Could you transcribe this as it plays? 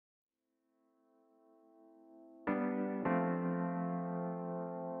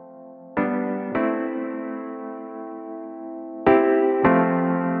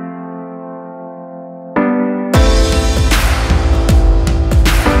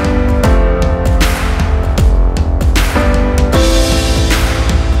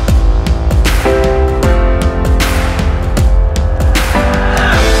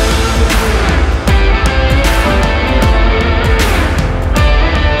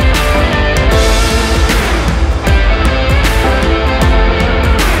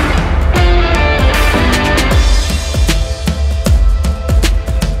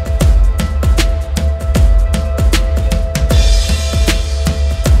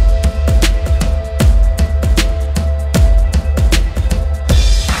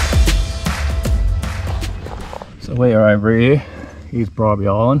we are over here. Here's Beerwah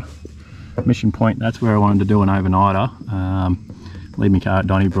Island. Mission point, that's where I wanted to do an overnighter. Leave my car at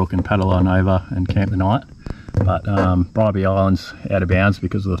Donnybrook and paddle on over and camp the night. But Beerwah Island's out of bounds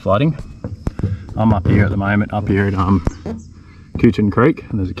because of the flooding. I'm up here at the moment, up here at Coochin Creek,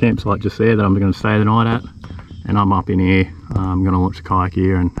 and there's a campsite just there that I'm going to stay the night at. And I'm up in here. I'm going to launch the kayak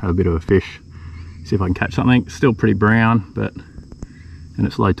here and have a bit of a fish. See if I can catch something. It's still pretty brown, and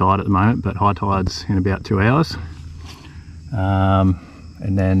it's low tide at the moment, but high tide's in about 2 hours.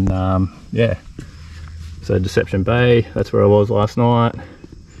 And then yeah, so Deception Bay, that's where I was last night.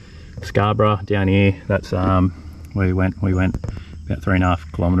 Scarborough down here, that's we went about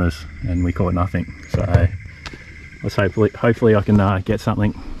 3.5 kilometers and we caught nothing. So let's hopefully I can get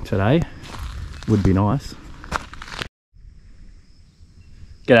something today. Would be nice.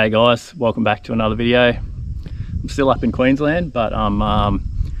 G'day guys, welcome back to another video. I'm still up in Queensland, but I'm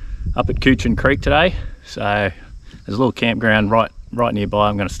up at Coochin Creek today. So there's a little campground right nearby.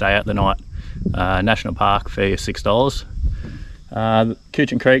 I'm going to stay out the night. National Park, fee is $6.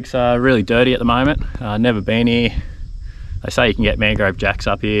 Coochin Creek's really dirty at the moment. Never been here. They say you can get mangrove jacks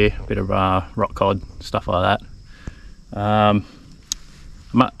up here, a bit of rock cod, stuff like that. I'm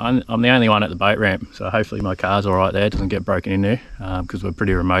the only one at the boat ramp, so hopefully my car's all right there, doesn't get broken into, because we're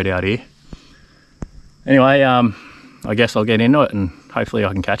pretty remote out here. Anyway, I guess I'll get into it and hopefully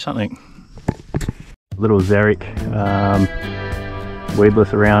I can catch something. Little xeric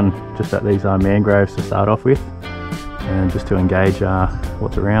weedless around just at these mangroves to start off with, and just to engage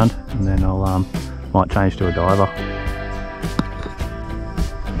what's around, and then I'll might change to a diver.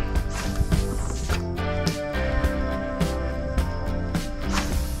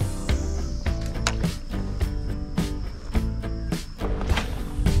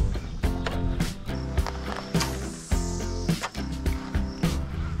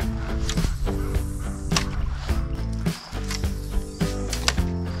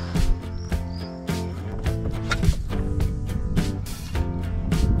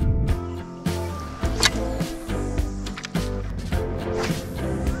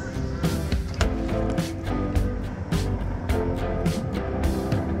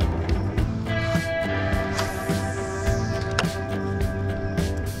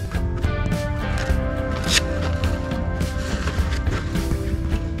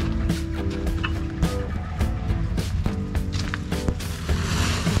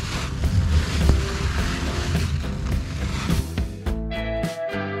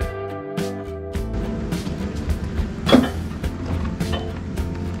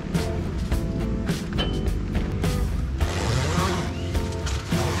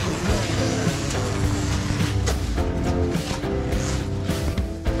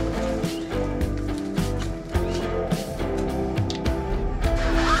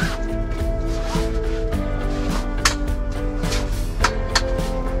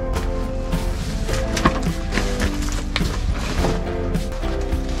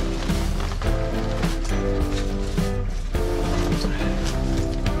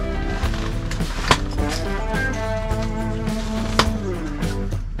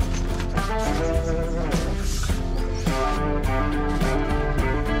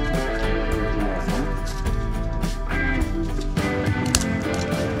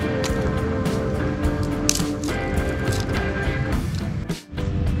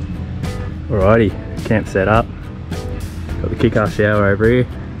 Alrighty, camp set up. Got the kick-ass shower over here,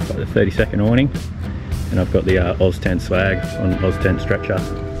 got the 30-second awning, and I've got the Oz Tent swag on Oz Tent stretcher.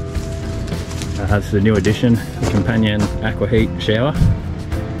 This is a new addition, the companion aqua heat shower.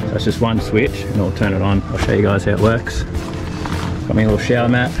 So it's just one switch and I'll turn it on. I'll show you guys how it works. Got my little shower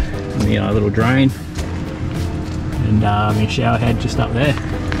mat and the little drain, and my shower head just up there.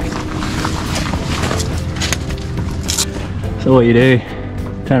 So what you do,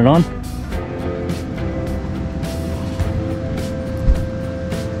 turn it on,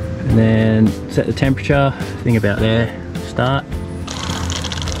 and then set the temperature, thing about there, start.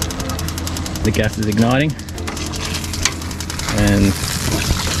 The gas is igniting, and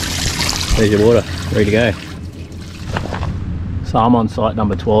there's your water, ready to go. So I'm on site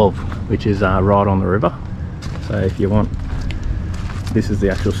number 12, which is right on the river. So if you want, this is the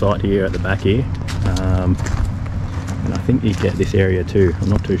actual site here at the back here. And I think you get this area too, I'm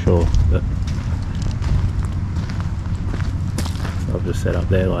not too sure, but so I've just set up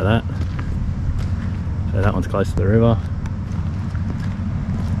there like that. So that one's close to the river.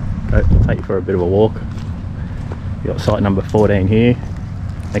 I'll take you for a bit of a walk. You've got site number 14 here,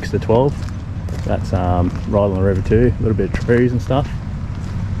 next to 12. That's right on the river too, a little bit of trees and stuff.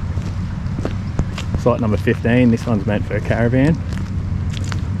 Site number 15, this one's meant for a caravan.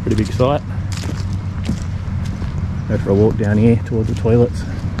 Pretty big site. Go for a walk down here towards the toilets.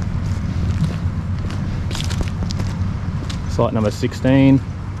 Site number 16.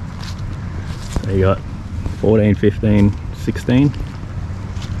 So you got 14, 15, 16.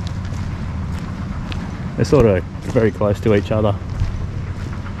 They're sort of very close to each other.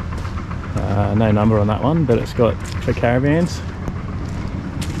 No number on that one, but it's got for caravans.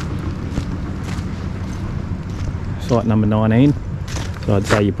 Site number 19. So I'd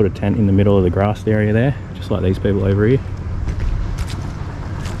say you put a tent in the middle of the grassed area there, just like these people over here.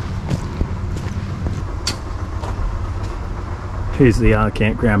 Here's the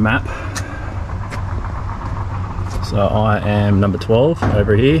campground map. So I am number 12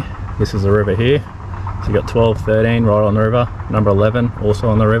 over here. This is the river here. So you got 12, 13 right on the river. Number 11 also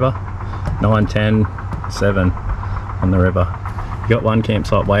on the river. 9, 10, 7 on the river. You got one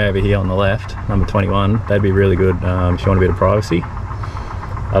campsite way over here on the left, number 21. That'd be really good if you want a bit of privacy.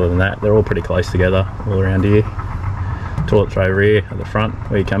 Other than that, they're all pretty close together all around here. Toilets are over here at the front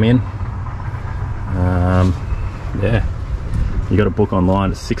where you come in. Yeah, you got to book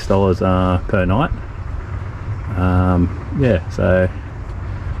online. It's $6 per night. Yeah, so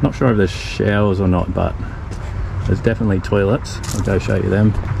not sure if there's showers or not, but there's definitely toilets. I'll go show you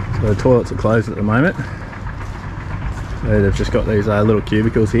them. So the toilets are closed at the moment. So they've just got these little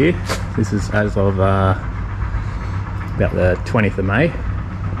cubicles here. This is as of about the 20th of May.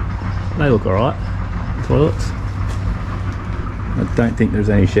 They look alright, toilets. I don't think there's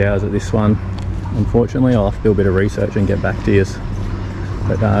any showers at this one, unfortunately. I'll have to do a bit of research and get back to you.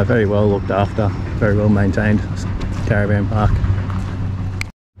 But very well looked after, very well maintained caravan park.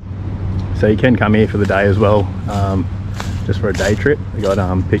 So you can come here for the day as well, just for a day trip. We got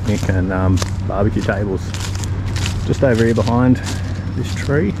picnic and barbecue tables. Just over here behind this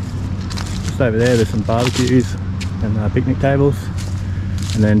tree, just over there, there's some barbecues and picnic tables.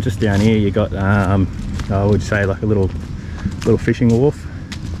 And then just down here you got, I would say, like a little fishing wharf.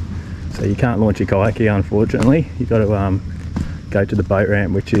 So you can't launch your kayak here, unfortunately. You've got to go to the boat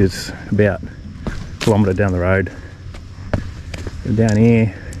ramp, which is about a kilometre down the road. And down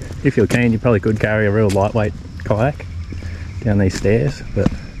here, if you're keen, you probably could carry a real lightweight kayak down these stairs,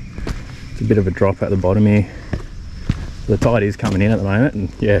 but it's a bit of a drop at the bottom here. The tide is coming in at the moment, and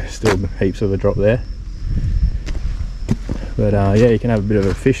yeah, still heaps of a drop there. But yeah, you can have a bit of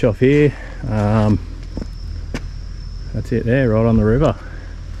a fish off here. That's it there, right on the river.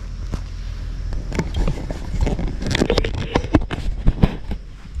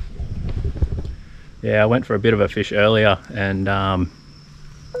 Yeah, I went for a bit of a fish earlier, and I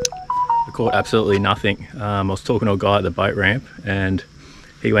caught absolutely nothing. I was talking to a guy at the boat ramp, and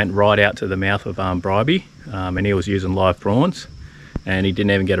he went right out to the mouth of Beerwah, and he was using live prawns, and he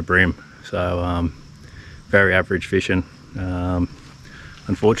didn't even get a bream. So very average fishing.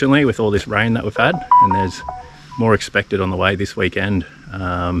 Unfortunately, with all this rain that we've had, and there's more expected on the way this weekend.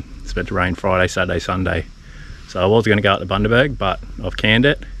 It's meant to rain Friday, Saturday, Sunday. So I was going to go out to Bundaberg, but I've canned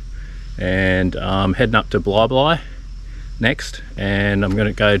it, and I'm heading up to Beerwah next, and I'm going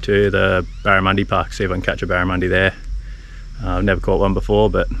to go to the Barramundi Park, see if I can catch a barramundi there. I've never caught one before,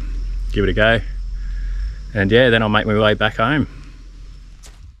 but give it a go. And yeah, then I'll make my way back home.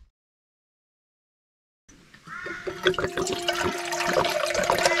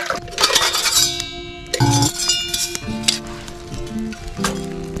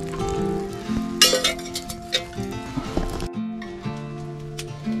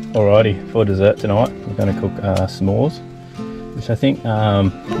 Alrighty, for dessert tonight we're going to cook s'mores, which I think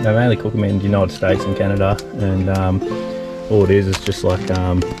they mainly cook them in the United States and Canada, and all it is just like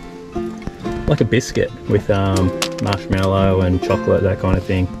a biscuit with marshmallow and chocolate, that kind of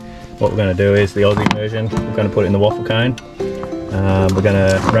thing. What we're going to do is the Aussie version. We're going to put it in the waffle cone. We're going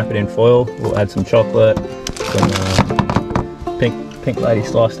to wrap it in foil. We'll add some chocolate, some pink lady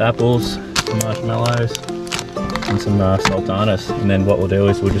sliced apples, some marshmallows, and some sultanas. And then what we'll do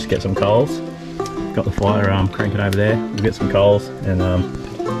is we'll just get some coals. Got the fire cranking over there. We'll get some coals, and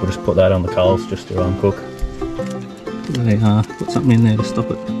we'll just put that on the coals just to cook. They put something in there to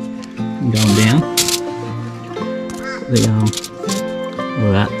stop it from going down.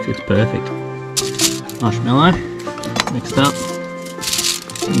 Well, that fits perfect. Marshmallow mixed up,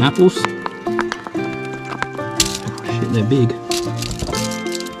 some apples. Oh shit, they're big.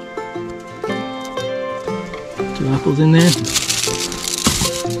 2 apples in there.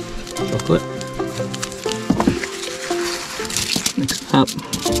 Chocolate. Mixed up.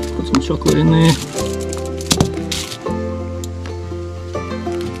 Put some chocolate in there.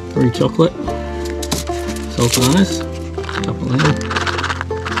 3 chocolate. Sultanas. A couple of them.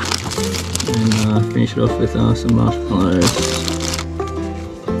 And finish it off with some marshmallows.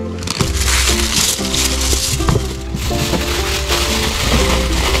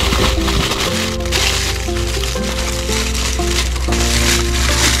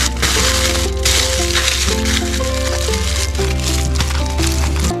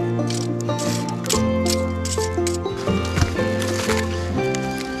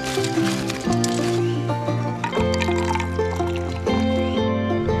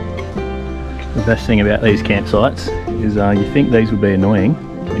 The best thing about these campsites is you think these would be annoying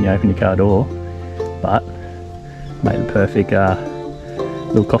when you open your car door, but make the perfect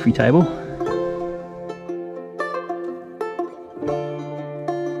little coffee table.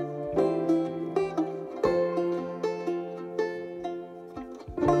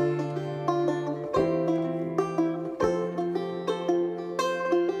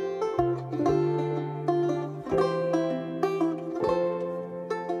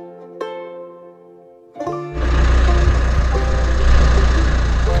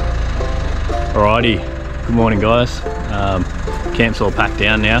 Alrighty, good morning guys. Camp's all packed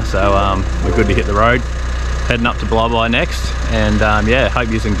down now, so we're good to hit the road. Heading up to Beerwah next, and yeah, hope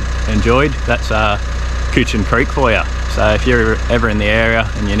you enjoyed. That's Coochin Creek for you. So if you're ever in the area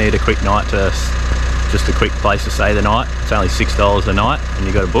and you need a quick night just a quick place to stay the night, it's only $6 a night and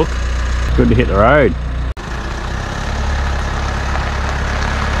you got a book. Good to hit the road.